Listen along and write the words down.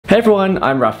Hey everyone,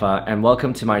 I'm Rafa and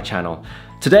welcome to my channel.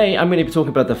 Today I'm going to be talking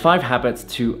about the 5 habits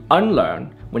to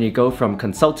unlearn when you go from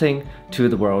consulting to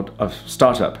the world of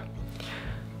startup.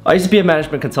 I used to be a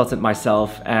management consultant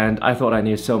myself and I thought I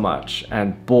knew so much,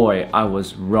 and boy, I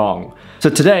was wrong. So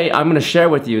today I'm going to share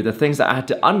with you the things that I had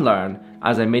to unlearn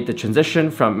as I made the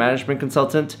transition from management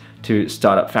consultant to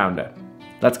startup founder.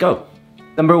 Let's go.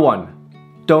 Number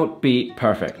 1, don't be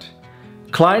perfect.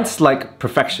 Clients like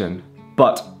perfection,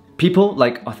 but people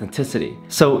like authenticity.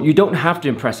 So you don't have to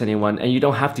impress anyone and you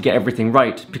don't have to get everything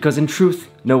right, because in truth,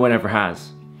 no one ever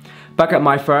has. Back at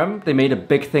my firm, they made a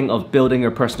big thing of building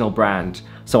your personal brand.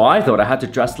 So I thought I had to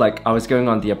dress like I was going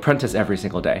on The Apprentice every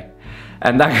single day.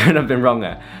 And that couldn't have been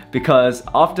wronger, because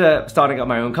after starting up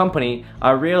my own company,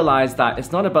 I realized that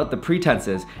it's not about the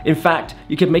pretenses. In fact,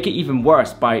 you can make it even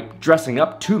worse by dressing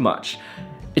up too much.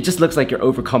 It just looks like you're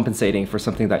overcompensating for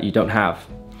something that you don't have.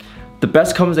 The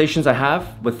best conversations I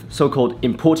have with so-called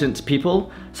important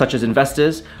people, such as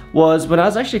investors, was when I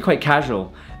was actually quite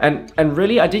casual. And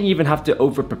really, I didn't even have to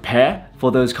over-prepare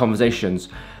for those conversations.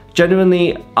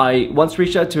 Genuinely, I once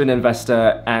reached out to an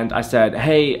investor and I said,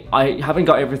 hey, I haven't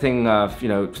got everything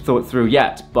thought through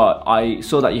yet, but I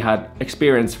saw that you had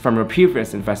experience from your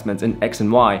previous investments in X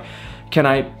and Y. Can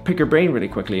I pick your brain really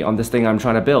quickly on this thing I'm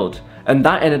trying to build? And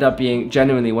that ended up being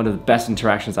genuinely one of the best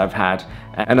interactions I've had.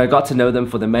 And I got to know them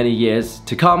for the many years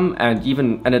to come, and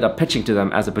even ended up pitching to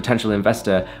them as a potential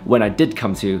investor when I did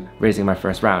come to raising my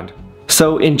first round.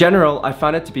 So in general, I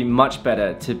found it to be much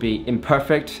better to be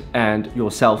imperfect and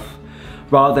yourself,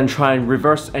 rather than try and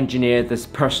reverse engineer this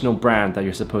personal brand that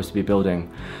you're supposed to be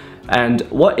building. And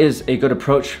what is a good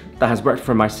approach that has worked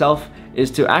for myself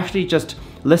is to actually just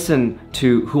listen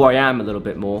to who I am a little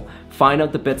bit more, find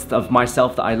out the bits of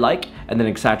myself that I like, and then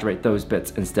exaggerate those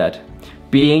bits instead.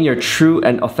 Being your true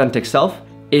and authentic self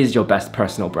is your best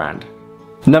personal brand.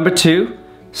 Number 2,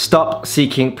 stop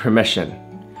seeking permission.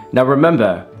 Now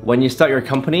remember, when you start your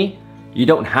company, you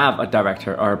don't have a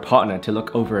director or a partner to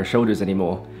look over your shoulders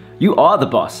anymore. You are the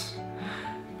boss.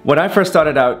 When I first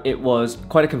started out, it was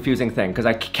quite a confusing thing, because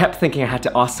I kept thinking I had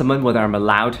to ask someone whether I'm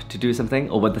allowed to do something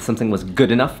or whether something was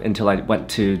good enough until I went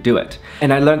to do it.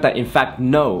 And I learned that in fact,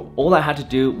 no, all I had to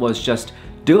do was just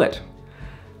do it.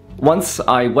 Once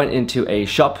I went into a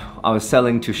shop, I was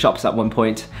selling to shops at one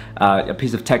point, a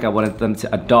piece of tech I wanted them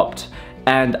to adopt.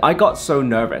 And I got so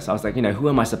nervous. I was like, who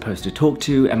am I supposed to talk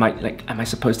to? Am I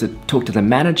supposed to talk to the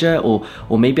manager,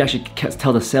 or maybe I should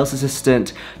tell the sales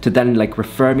assistant to then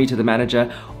refer me to the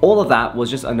manager? All of that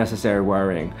was just unnecessary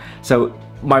worrying. So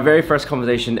my very first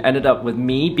conversation ended up with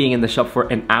me being in the shop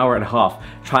for an hour and a half,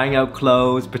 trying out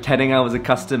clothes, pretending I was a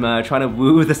customer, trying to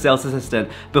woo the sales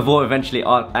assistant before eventually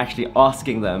actually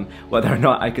asking them whether or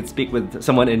not I could speak with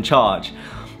someone in charge.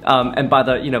 And by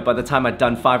the time I'd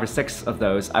done 5 or 6 of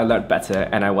those, I learned better,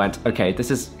 and I went, okay,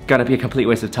 this is gonna be a complete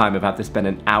waste of time if I have to spend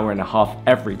an hour and a half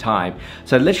every time.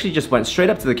 So I literally just went straight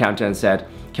up to the counter and said,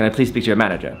 can I please speak to your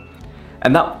manager?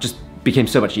 And that just became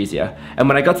so much easier. And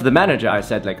when I got to the manager, I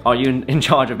said, are you in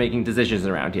charge of making decisions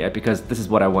around here? Because this is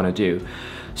what I want to do.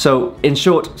 So in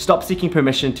short, stop seeking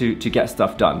permission to get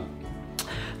stuff done.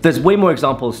 There's way more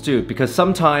examples too, because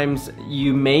sometimes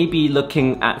you may be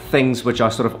looking at things which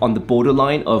are sort of on the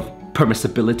borderline of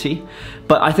permissibility,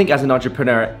 but I think as an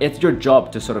entrepreneur, it's your job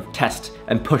to sort of test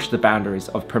and push the boundaries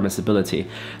of permissibility.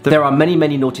 There are many,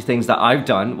 many naughty things that I've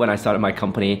done when I started my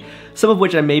company, some of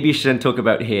which I maybe shouldn't talk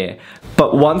about here.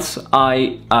 But once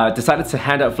I decided to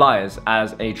hand out flyers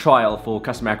as a trial for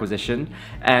customer acquisition,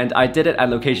 and I did it at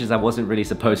locations I wasn't really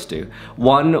supposed to.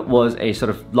 One was a sort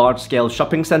of large-scale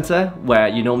shopping center where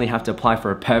you normally have to apply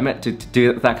for a permit to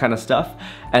do that kind of stuff,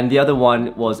 and the other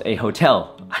one was a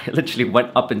hotel. I literally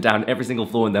went up and down every single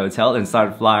floor in the hotel and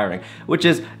started flyering, which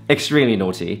is extremely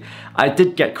naughty. I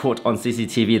did get caught on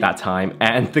CCTV that time,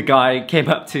 and the guy came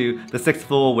up to the 6th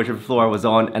floor, whichever floor I was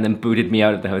on, and then booted me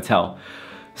out of the hotel.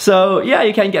 So yeah,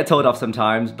 you can get told off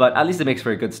sometimes, but at least it makes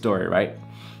for a good story, right?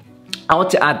 I want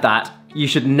to add that you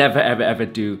should never ever ever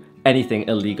do anything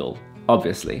illegal,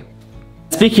 obviously.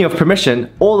 Speaking of permission,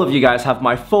 all of you guys have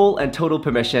my full and total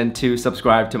permission to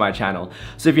subscribe to my channel.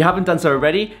 So if you haven't done so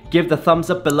already, give the thumbs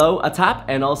up below a tap,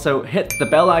 and also hit the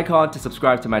bell icon to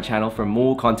subscribe to my channel for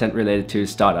more content related to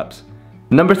startups.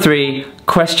 Number 3,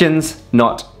 questions,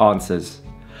 not answers.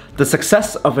 The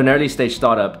success of an early stage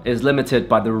startup is limited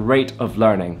by the rate of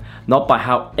learning, not by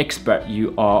how expert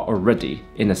you are already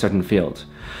in a certain field.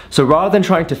 So rather than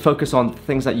trying to focus on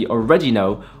things that you already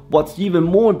know, what's even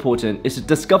more important is to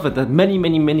discover the many,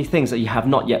 many, many things that you have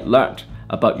not yet learned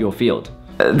about your field.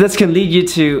 This can lead you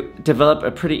to develop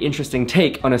a pretty interesting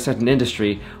take on a certain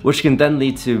industry, which can then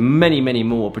lead to many, many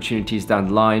more opportunities down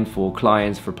the line for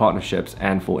clients, for partnerships,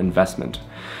 and for investment.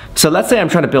 So let's say I'm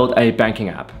trying to build a banking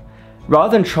app.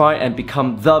 Rather than try and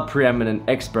become the preeminent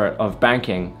expert of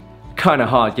banking, kind of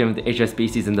hard given the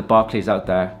HSBCs and the Barclays out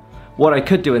there, what I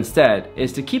could do instead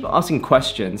is to keep asking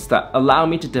questions that allow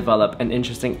me to develop an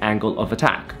interesting angle of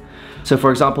attack. So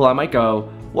for example, I might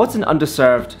go, what's an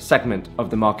underserved segment of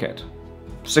the market?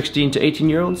 16 to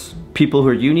 18-year-olds? People who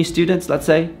are uni students, let's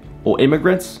say? Or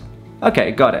immigrants?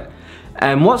 Okay, got it.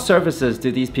 And what services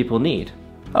do these people need?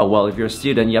 Oh, well, if you're a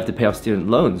student, you have to pay off student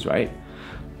loans, right?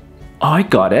 Oh, I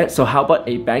got it. So how about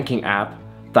a banking app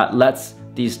that lets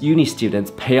these uni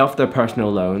students pay off their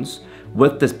personal loans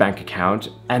with this bank account,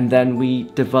 and then we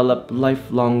develop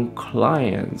lifelong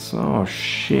clients? Oh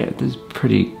shit, this is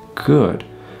pretty good.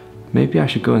 Maybe I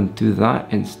should go and do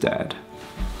that instead.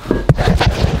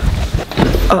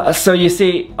 So you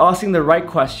see, asking the right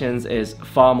questions is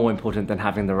far more important than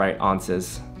having the right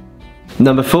answers.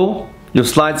 Number 4, your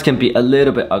slides can be a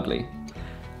little bit ugly.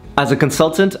 As a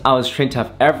consultant, I was trained to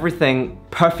have everything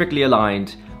perfectly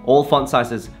aligned, all font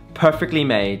sizes perfectly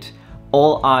made,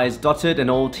 all I's dotted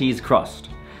and all T's crossed.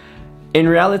 In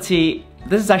reality,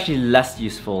 this is actually less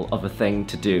useful of a thing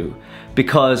to do,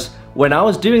 because when I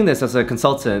was doing this as a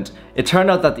consultant, it turned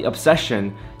out that the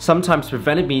obsession sometimes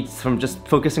prevented me from just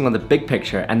focusing on the big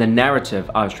picture and the narrative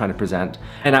I was trying to present.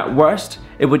 And at worst,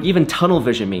 it would even tunnel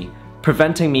vision me,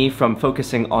 preventing me from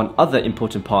focusing on other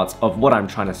important parts of what I'm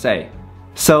trying to say.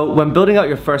 So when building out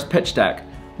your first pitch deck,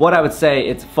 what I would say,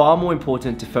 it's far more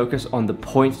important to focus on the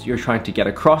points you're trying to get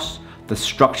across, the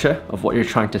structure of what you're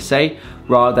trying to say,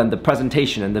 rather than the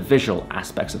presentation and the visual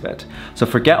aspects of it. So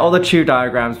forget all the chew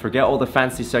diagrams, forget all the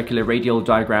fancy circular radial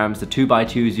diagrams, the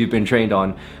 2x2s you've been trained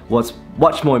on. What's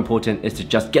much more important is to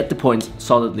just get the points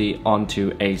solidly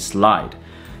onto a slide.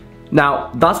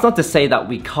 Now, that's not to say that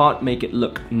we can't make it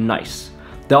look nice.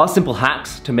 There are simple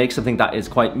hacks to make something that is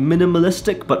quite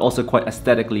minimalistic but also quite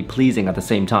aesthetically pleasing at the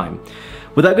same time.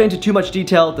 Without going into too much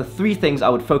detail, the 3 things I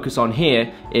would focus on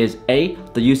here is A,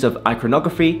 the use of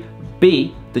iconography,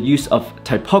 B, the use of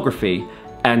typography,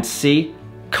 and C,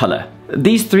 color.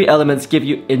 These 3 elements give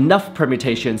you enough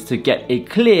permutations to get a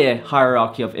clear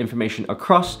hierarchy of information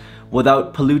across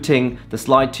without polluting the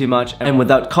slide too much and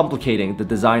without complicating the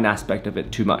design aspect of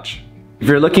it too much. If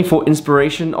you're looking for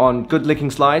inspiration on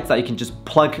good-looking slides that you can just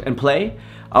plug and play,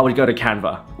 I would go to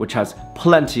Canva, which has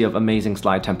plenty of amazing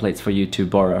slide templates for you to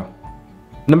borrow.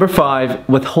 Number 5,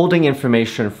 withholding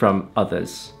information from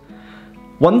others.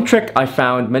 One trick I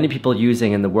found many people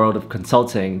using in the world of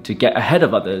consulting to get ahead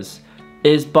of others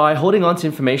is by holding on to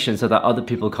information so that other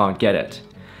people can't get it.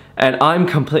 And I'm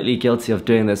completely guilty of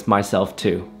doing this myself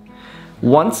too.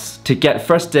 Once, to get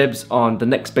first dibs on the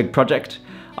next big project,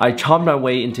 I charmed my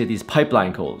way into these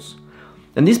pipeline calls.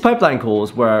 And these pipeline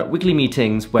calls were weekly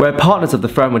meetings where partners of the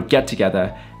firm would get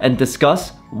together and discuss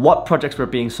what projects were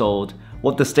being sold,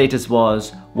 what the status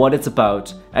was, what it's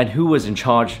about, and who was in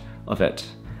charge of it.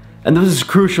 And this is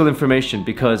crucial information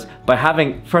because by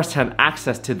having first-hand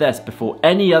access to this before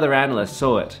any other analyst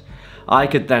saw it, I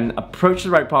could then approach the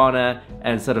right partner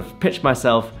and sort of pitch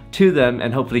myself to them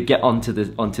and hopefully get onto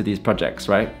these projects,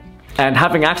 right? And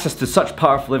having access to such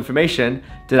powerful information,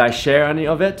 did I share any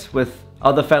of it with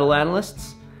other fellow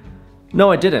analysts?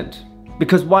 No, I didn't.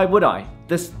 Because why would I?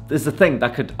 This is the thing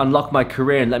that could unlock my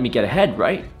career and let me get ahead,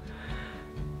 right?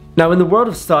 Now in the world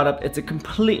of startup, it's a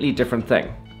completely different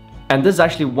thing. And this is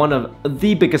actually one of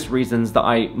the biggest reasons that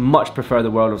I much prefer the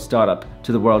world of startup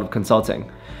to the world of consulting.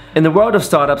 In the world of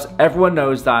startups, everyone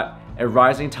knows that a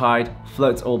rising tide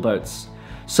floats all boats.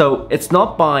 So it's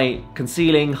not by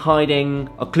concealing, hiding,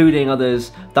 occluding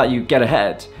others that you get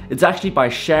ahead. It's actually by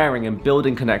sharing and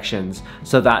building connections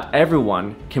so that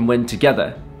everyone can win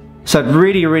together. So I'd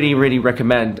really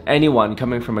recommend anyone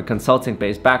coming from a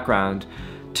consulting-based background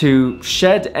to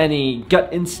shed any gut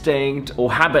instinct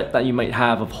or habit that you might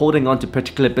have of holding on to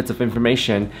particular bits of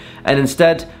information and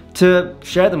instead to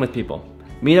share them with people.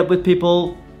 Meet up with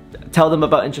people, tell them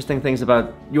about interesting things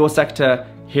about your sector,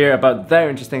 hear about their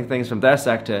interesting things from their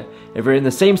sector. If you're in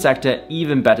the same sector,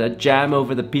 even better, jam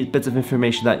over the bits of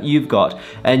information that you've got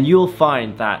and you'll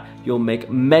find that you'll make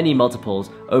many multiples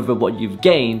over what you've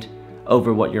gained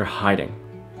over what you're hiding.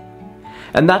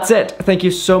 And that's it. Thank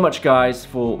you so much guys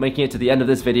for making it to the end of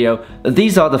this video.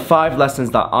 These are the 5 lessons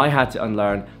that I had to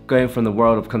unlearn going from the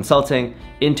world of consulting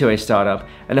into a startup,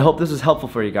 and I hope this was helpful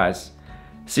for you guys.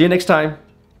 See you next time.